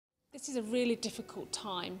This is a really difficult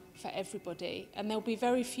time for everybody, and there'll be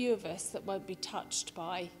very few of us that won't be touched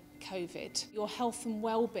by COVID. Your health and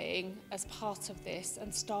well-being as part of this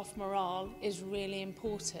and staff morale is really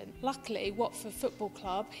important. Luckily, Watford Football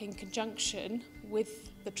Club, in conjunction with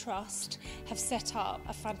the Trust, have set up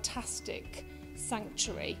a fantastic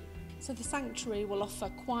sanctuary. So the sanctuary will offer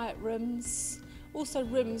quiet rooms, also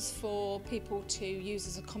rooms for people to use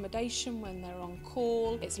as accommodation when they're on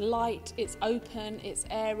call. It's light, it's open, it's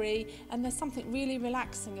airy, and there's something really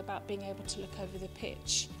relaxing about being able to look over the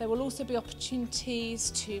pitch. There will also be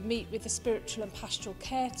opportunities to meet with the spiritual and pastoral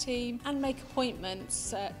care team and make appointments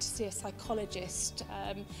to see a psychologist.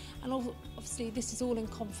 And obviously this is all in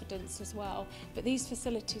confidence as well, but these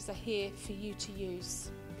facilities are here for you to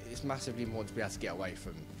use. It's massively important to be able to get away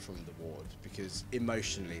from the ward, because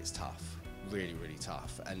emotionally it's tough. Really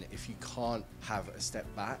tough, and if you can't have a step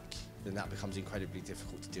back, then that becomes incredibly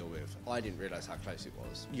difficult to deal with. I didn't realise how close it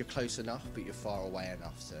was. You're close enough, but you're far away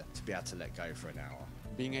enough to be able to let go for an hour.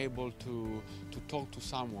 Being able to talk to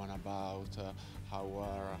someone about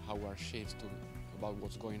our shifts, about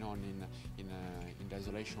what's going on in the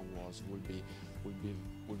isolation wards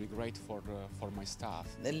will be great for my staff.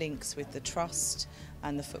 The links with the Trust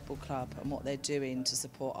and the football club and what they're doing to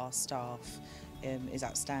support our staff is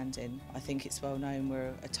outstanding. I think it's well known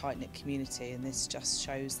we're a tight-knit community, and this just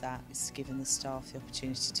shows that. It's giving the staff the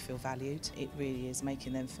opportunity to feel valued. It really is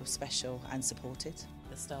making them feel special and supported.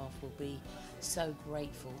 The staff will be so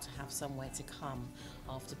grateful to have somewhere to come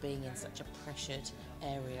after being in such a pressured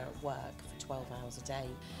area at work for 12 hours a day,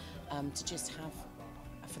 to just have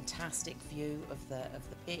a fantastic view of the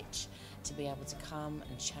pitch, to be able to come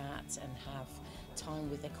and chat and have time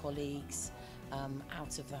with their colleagues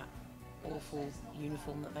out of that awful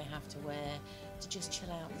uniform that they have to wear, to just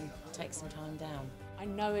chill out and take some time down. I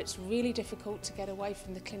know it's really difficult to get away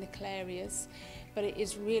from the clinical areas, but it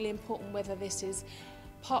is really important, whether this is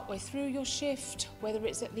partway through your shift, whether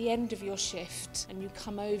it's at the end of your shift and you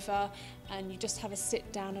come over and you just have a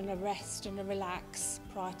sit down and a rest and a relax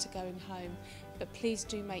prior to going home. But please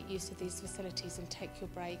do make use of these facilities and take your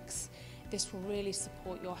breaks. This will really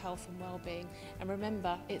support your health and well-being. And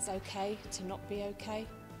remember, it's okay to not be okay.